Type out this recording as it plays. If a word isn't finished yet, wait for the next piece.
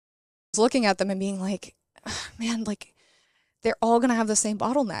looking at them and being like, man, like they're all going to have the same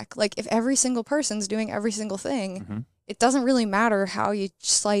bottleneck. Like if every single person's doing every single thing, it doesn't really matter how you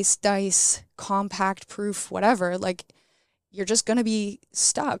slice, dice, compact, proof, whatever. Like you're just going to be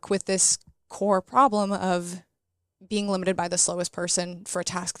stuck with this core problem of being limited by the slowest person for a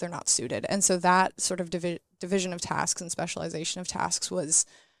task they're not suited. And so that sort of division of tasks and specialization of tasks was,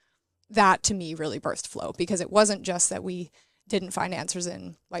 that to me really birthed flow, because it wasn't just that we didn't find answers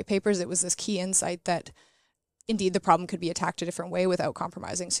in white papers. It was this key insight that indeed the problem could be attacked a different way without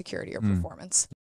compromising security or performance.